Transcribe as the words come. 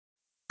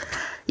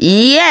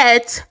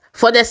Yet,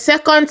 for the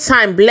second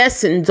time,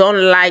 Blessing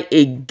don't lie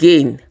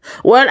again.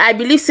 Well, I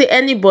believe say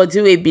anybody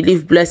will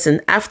believe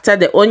Blessing after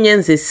the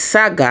Onions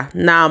saga.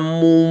 Na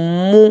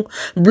mumu.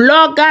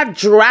 Blogger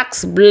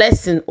drags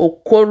Blessing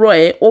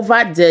Okoro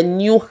over the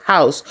new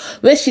house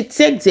where she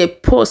takes a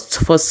post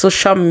for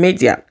social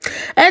media.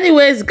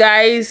 Anyways,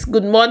 guys,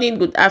 good morning,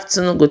 good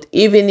afternoon, good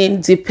evening,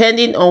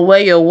 depending on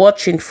where you're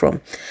watching from.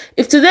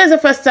 If today is the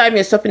first time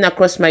you're stopping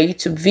across my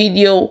YouTube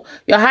video,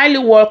 you're highly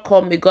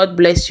welcome. May God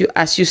bless you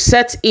as you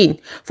set in.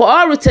 For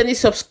all returning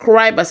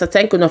subscribers, I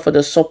thank you for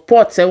the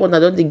support. Everyone that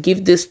don't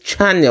give this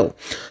channel.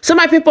 So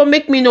my people,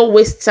 make me no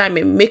waste time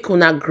and make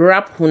una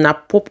grab una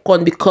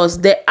popcorn because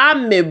the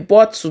army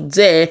bought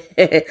today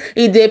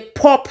it they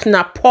pop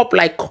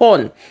like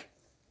corn.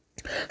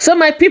 So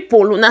my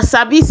people, una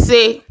sabi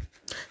say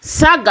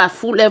saga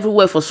full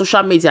everywhere for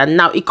social media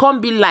now. It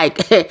can't be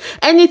like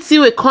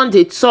anything we can't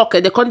they talk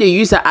and they can't they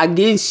use it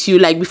against you.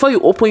 Like before you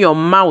open your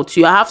mouth,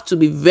 you have to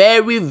be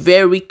very,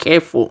 very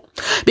careful.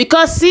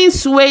 Because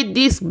since where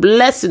this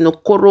Blessing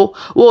Okoro,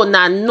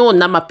 oh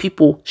na my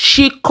people,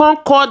 she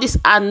can't call this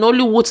an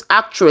Nollywood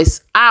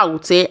actress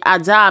out,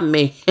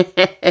 Adame.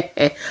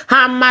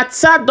 Her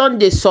matter don't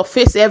they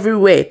surface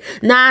everywhere.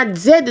 Now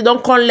they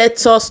don't come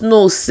let us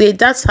know, say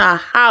that's her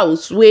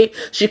house where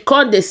she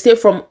can't they stay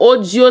from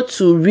audio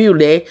to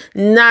real.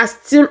 Now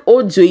still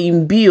audio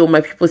in bio,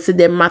 my people say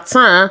the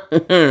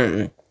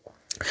matter.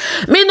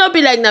 Me not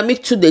be like na me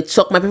too they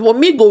talk, my people.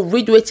 Me go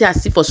read what I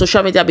see for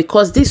social media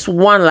because this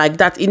one like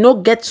that, it no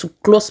get to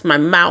close my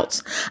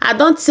mouth. I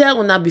don't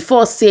tell una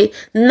before say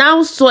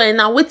now so and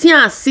now waiting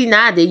I see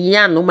now the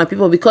yarn, my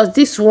people, because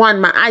this one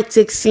my eye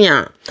takes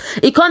here.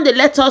 It can't they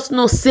let us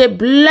know say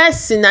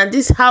Blessing and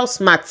this house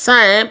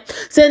matter.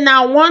 Say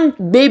now one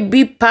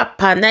baby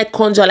papa na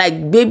conjure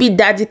like baby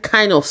daddy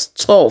kind of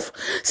stuff.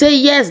 Say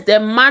yes, the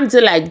man dey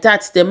like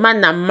that. The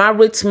man a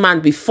married man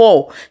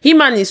before.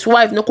 Him and his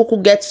wife no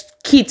kuku get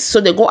kids, so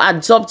they go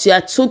adopt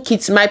their 2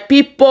 kids. My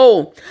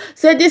people,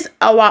 say this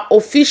our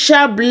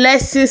official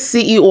Blessing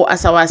CEO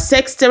as our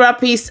sex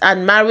therapist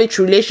and marriage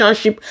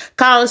relationship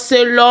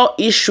counselor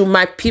issue,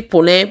 my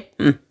people.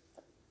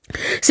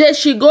 Say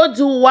she go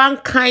do one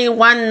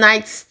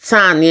night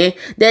stand,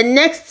 the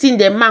next thing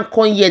the man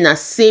come here and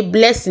say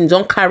Blessing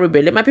don't carry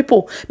belly. My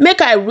people, make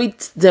I read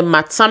the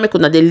matter, make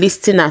una the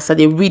listeners and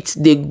they read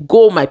they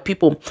go, my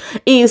people.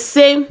 In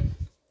say,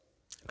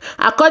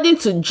 according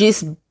to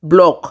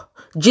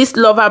Gist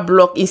Lover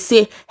blog, it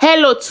say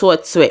hello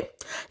to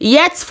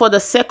yet for the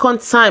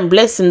second time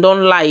Blessing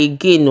don't lie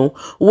again. No,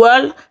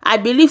 well, I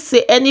believe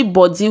say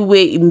anybody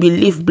way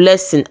believe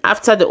Blessing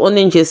after the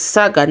Orange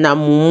saga na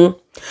mumu.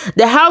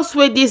 The house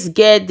where this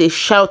girl they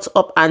shout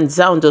up and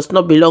down does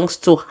not belongs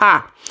to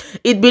her.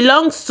 It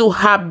belongs to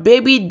her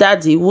baby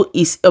daddy, who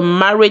is a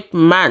married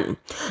man.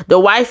 The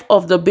wife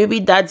of the baby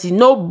daddy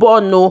no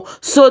born, no,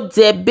 so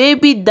the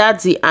baby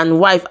daddy and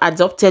wife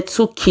adopted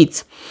 2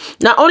 kids.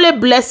 Now only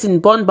Blessing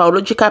born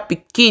biological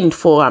pikin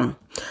for him.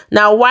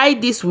 Now why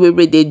this way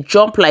they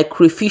jump like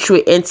crayfish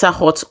will enter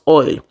hot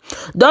oil?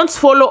 Don't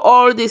follow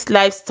all this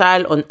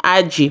lifestyle on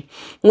IG.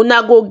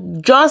 Una go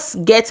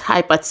just get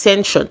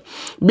hypertension.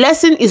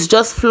 Blessing is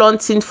just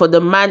flaunting for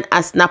the man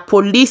as na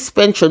police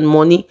pension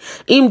money.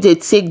 Him they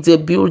take the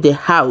build the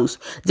house.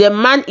 The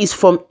man is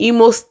from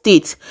Imo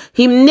State.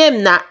 Him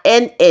name na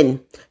NN.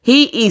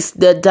 He is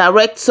the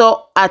director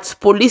at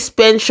Police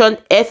Pension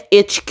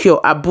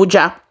FHQ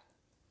Abuja.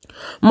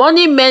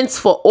 Money meant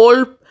for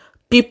all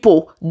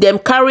people, them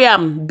carry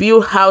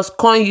build house,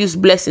 can't use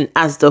Blessing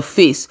as the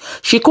face.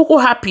 She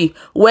kuku happy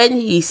when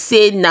he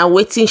say now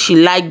waiting she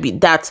like be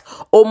that.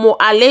 Omo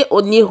ale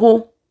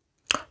onihu.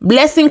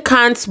 Blessing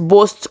can't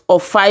boast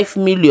of 5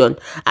 million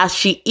as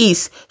she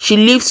is. She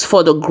lives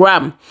for the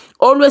gram,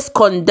 always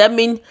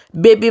condemning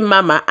baby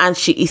mama, and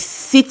she is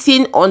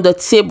sitting on the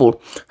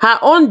table. Her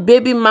own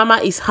baby mama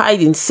is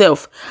hiding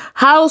self.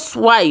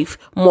 Housewife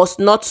must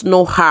not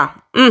know her.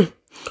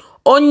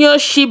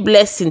 Onyoshi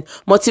Blessing,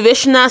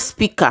 motivational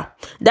speaker.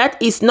 That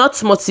is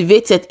not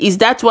motivated. Is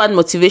that one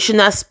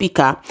motivational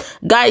speaker?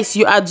 Guys,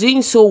 you are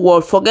doing so well.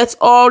 Forget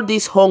all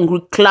these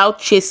hungry cloud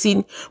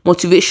chasing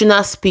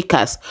motivational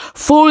speakers.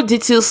 Full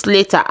details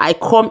later. I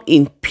come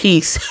in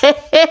peace.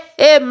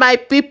 Hey, my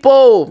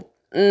people.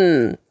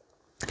 Una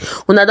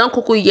don't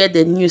kuku hear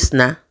the news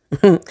now.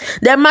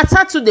 The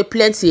matter to the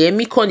plenty, and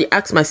me can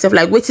ask myself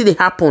like what did it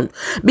happen?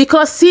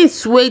 Because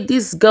since way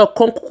this girl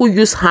can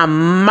use her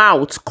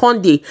mouth,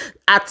 can they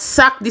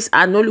attack this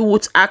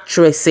Nollywood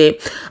actress?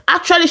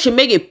 Actually she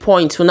make a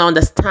point when I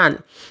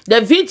understand the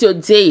video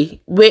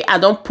day where I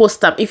don't post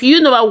them. If you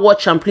never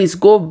watch them, please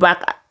go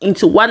back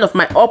into one of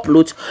my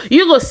uploads.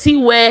 You go see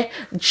where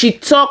she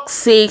talks,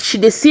 say she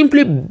they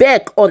simply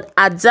beg on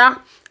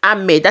Ada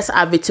Ahmed, that's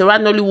a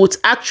veteran Nollywood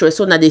actress.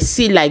 So now they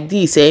see like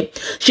this,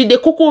 she de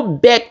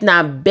kuku beg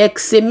na beg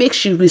say make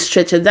she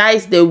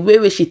re-strategize the way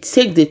where she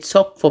take the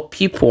talk for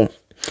people.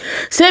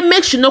 Say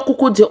make she no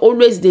kuku dey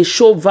always dey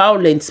show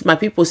violence. My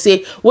people say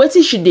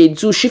wetin she dey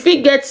do, she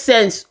fit get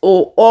sense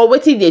or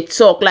wetin dey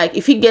talk, like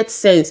if he get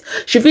sense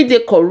she fit dey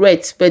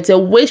correct, but the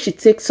way she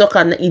take talk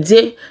and e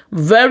dey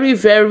very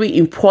very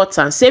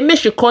important. Say make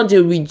she come dey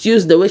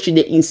reduce the way she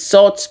dey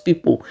insult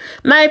people.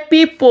 My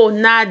people,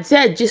 na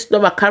there just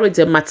never carry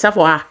the matter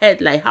for her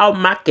head like how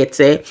market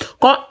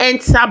come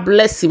enter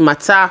blessing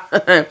matter.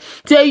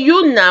 Tell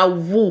you now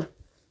who.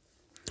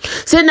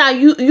 Say now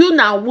you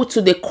now would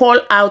to they call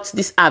out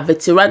this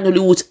veteran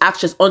Nollywood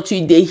actress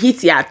until they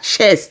hit your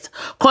chest.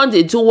 Can't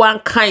they do one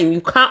kind? You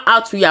can't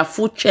out with your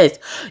full chest.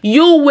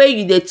 You where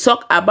you they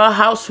talk about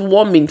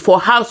housewarming for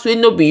house will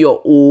not be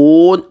your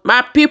own.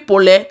 My people,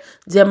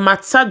 the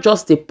matter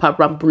just they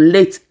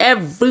perambulate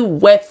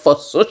everywhere for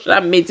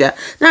social media.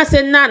 Now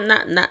say nah,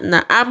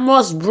 I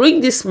must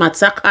bring this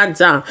matter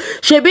down.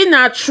 She be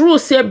not true.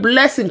 Say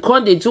blessing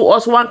can't they do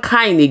us one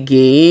kind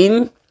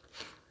again?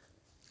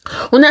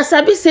 Una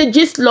sabi say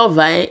just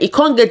lover, he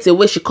can't get the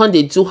way she can't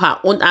dey do her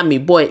own army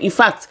boy. In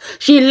fact,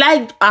 she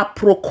liked a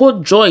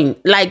proco join,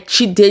 like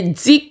she dey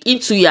dig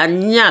into your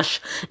nyash.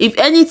 If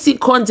anything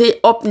can't dey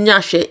up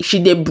nyash, she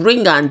dey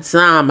bring and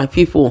down, my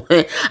people.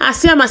 I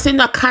say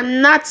no,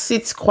 cannot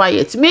sit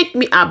quiet. Make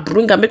me a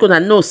bring and make una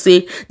know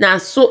say now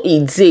so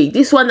e dey.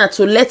 This one na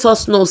to let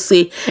us know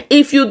say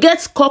if you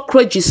get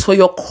cockroaches for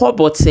your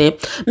cupboard,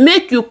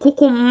 make you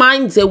kuku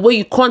mind the way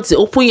you can't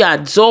open your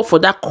door for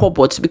that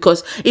cupboard,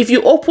 because if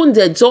you open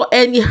the door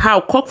anyhow,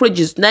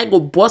 cockroaches now go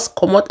bust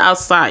come out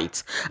outside,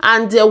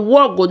 and the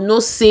world go know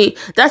say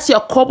that's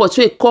your cupboard.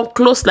 So it come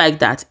close like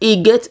that,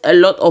 it gets a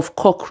lot of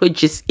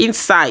cockroaches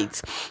inside.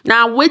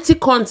 Now wetin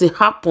come to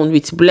happen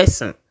with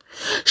blessing?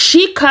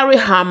 She carry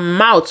her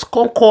mouth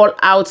come call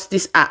out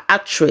this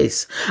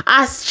actress.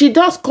 As she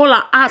does call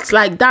her out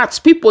like that,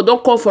 people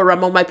don't come for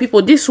among my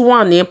people. This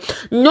one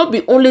not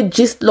be only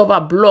just lover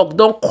blog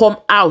don't come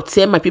out,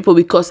 my people,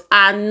 because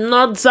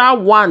another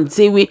one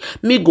they will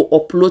me go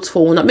upload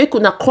for una. Make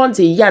una come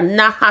the yarn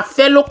na her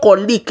fellow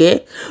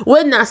colleague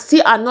when I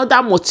see another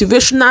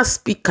motivational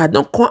speaker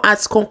don't come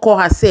ask come call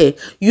her say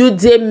you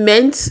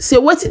dement. Say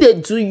what did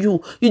they do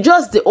you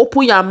just they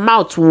open your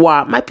mouth.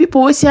 Wow, my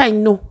people, we say I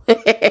know.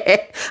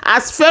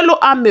 As fellow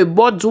army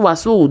board do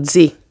as we would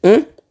say.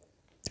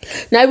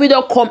 Now we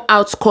don't come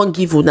out, can't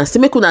give una. Say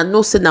make una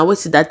know say now we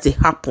see that they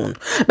happen.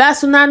 But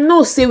as una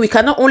know say we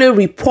cannot only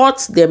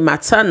report the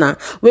matter now,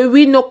 when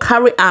we no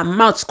carry our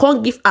mouths,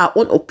 can't give our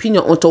own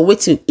opinion until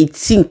waiting it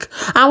think.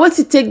 And what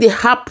it take they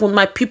happen,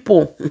 my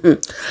people.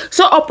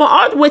 So upon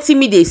all waiting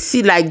me they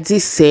see like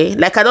this,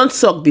 like I don't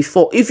talk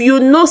before. If you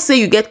know say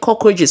you get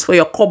cockroaches for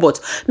your cupboard,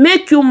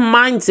 make you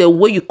mind the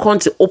way you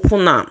can't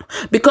open them.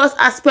 Because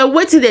as per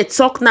waiting they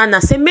talk now,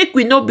 say make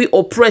we not be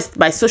oppressed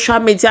by social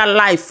media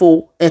life.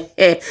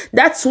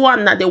 That's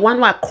one that the one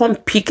where I come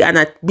pick, and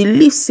I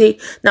believe say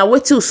now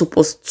what you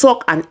supposed to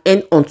talk and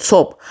end on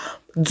top.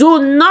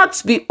 Do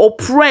not be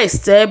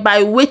oppressed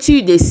by what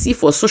you they see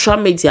for social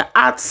media.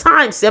 At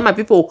times, my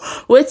people,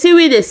 what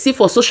you they see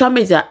for social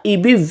media,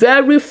 it be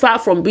very far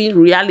from being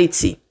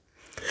reality.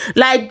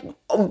 Like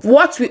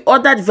what we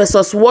ordered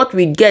versus what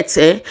we get,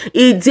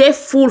 it dey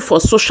full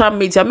for social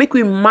media. Make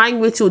we mind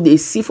what they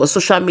see for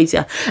social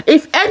media.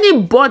 If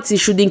anybody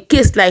should, in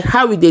case like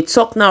how we they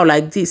talk now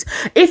like this,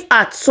 if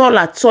at all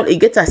it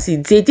get as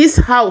it dey, this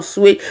house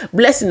where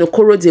blessing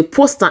Okoro they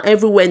post on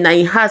everywhere now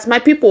it has, my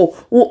people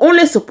who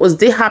only suppose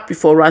they happy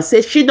for us.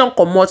 Say she don't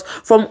come out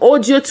from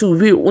audio to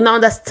real, we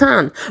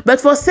understand. But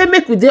for say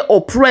make we they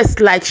oppressed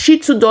like she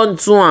too don't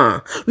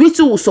do, we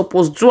too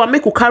supposed do,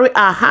 make we carry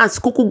our hands,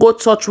 kuku go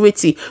touch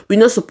waiting.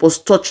 We not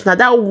supposed to touch. Now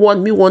that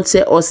one me want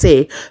say or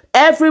say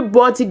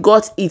everybody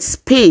got its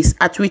space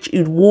at which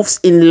it moves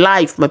in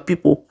life, my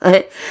people.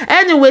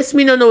 Anyways,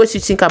 me don't know what you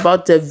think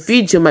about the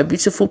video, my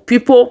beautiful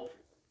people.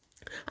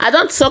 I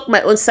don't talk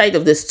my own side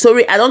of the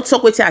story. I don't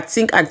talk what I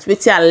think and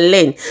what I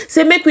learn.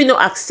 Say make we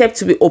not accept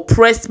to be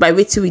oppressed by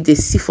what we they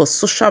see for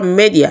social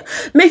media.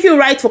 Make you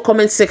write for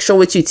comment section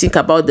what you think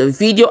about the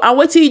video and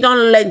what you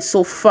don't learn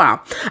so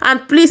far.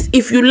 And please,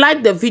 if you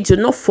like the video,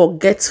 don't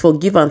forget to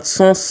forgive and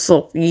thumbs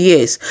up.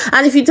 Yes.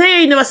 And if you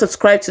don't, you never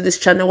subscribe to this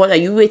channel, what are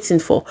you waiting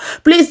for?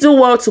 Please do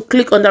well to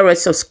click on the red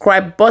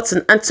subscribe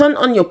button and turn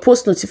on your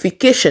post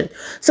notification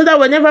so that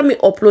whenever we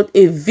upload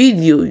a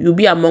video, you'll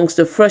be amongst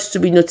the first to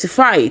be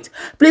notified.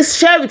 Please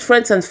share with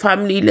friends and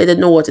family. Let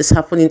them know what is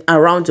happening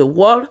around the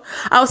world.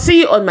 I'll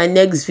see you on my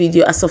next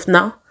video. As of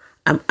now,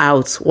 I'm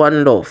out.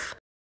 One love.